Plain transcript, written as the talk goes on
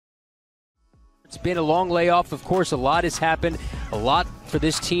It's been a long layoff. Of course, a lot has happened. A lot for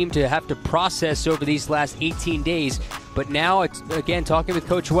this team to have to process over these last 18 days. But now, it's again, talking with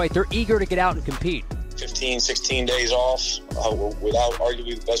Coach White, they're eager to get out and compete. 15, 16 days off without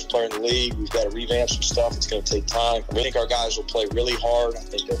arguably the best player in the league. We've got to revamp some stuff. It's going to take time. I think our guys will play really hard. I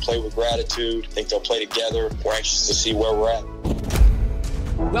think they'll play with gratitude. I think they'll play together. We're anxious to see where we're at.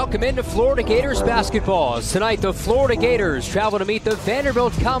 Welcome into Florida Gators basketball. Tonight, the Florida Gators travel to meet the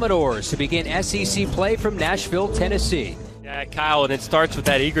Vanderbilt Commodores to begin SEC play from Nashville, Tennessee. Yeah, Kyle, and it starts with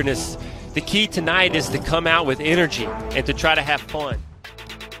that eagerness. The key tonight is to come out with energy and to try to have fun.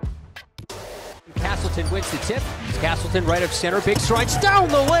 Castleton wins the tip. Castleton right of center. Big strides down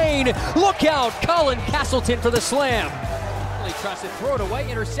the lane. Look out, Colin Castleton for the slam. He tries to throw it away,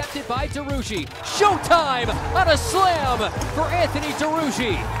 intercepted by DeRougie. Showtime on a slam for Anthony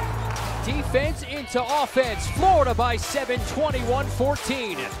DeRougie. Defense into offense. Florida by 7,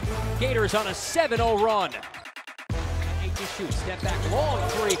 21-14. Gators on a 7-0 run. 8 to shoot. Step back, long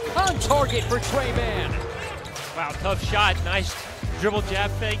three. On target for Trey Mann. Wow, tough shot. Nice dribble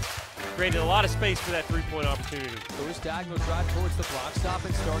jab fake. Created a lot of space for that three-point opportunity. Lewis diagonal drive towards the block. Stop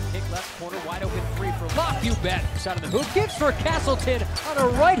and start. Kick left corner. Wide open three for Locke. You bet. Side of the hoop. Gives for Castleton on a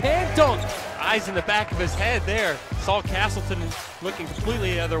right-hand dunk. Eyes in the back of his head there. Saw Castleton looking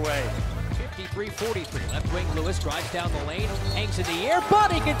completely the other way. 53-43. Left wing Lewis drives down the lane. Hangs in the air.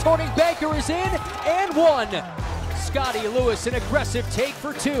 Body contorting banker is in and one. Scotty Lewis, an aggressive take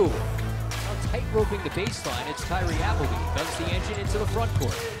for two. Tight roping the baseline, it's Tyree Appleby. Bends the engine into the front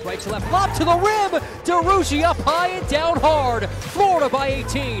court. Right to left, lob to the rim! DeRougie up high and down hard. Florida by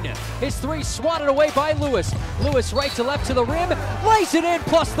 18. His three swatted away by Lewis. Lewis right to left to the rim, lays it in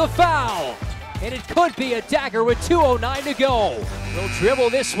plus the foul. And it could be a dagger with 2:09 to go. They'll dribble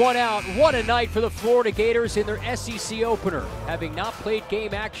this one out. What a night for the Florida Gators in their SEC opener. Having not played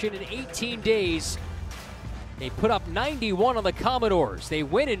game action in 18 days, they put up 91 on the Commodores. They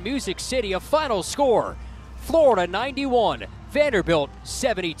win in Music City. A final score, Florida 91, Vanderbilt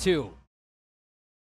 72.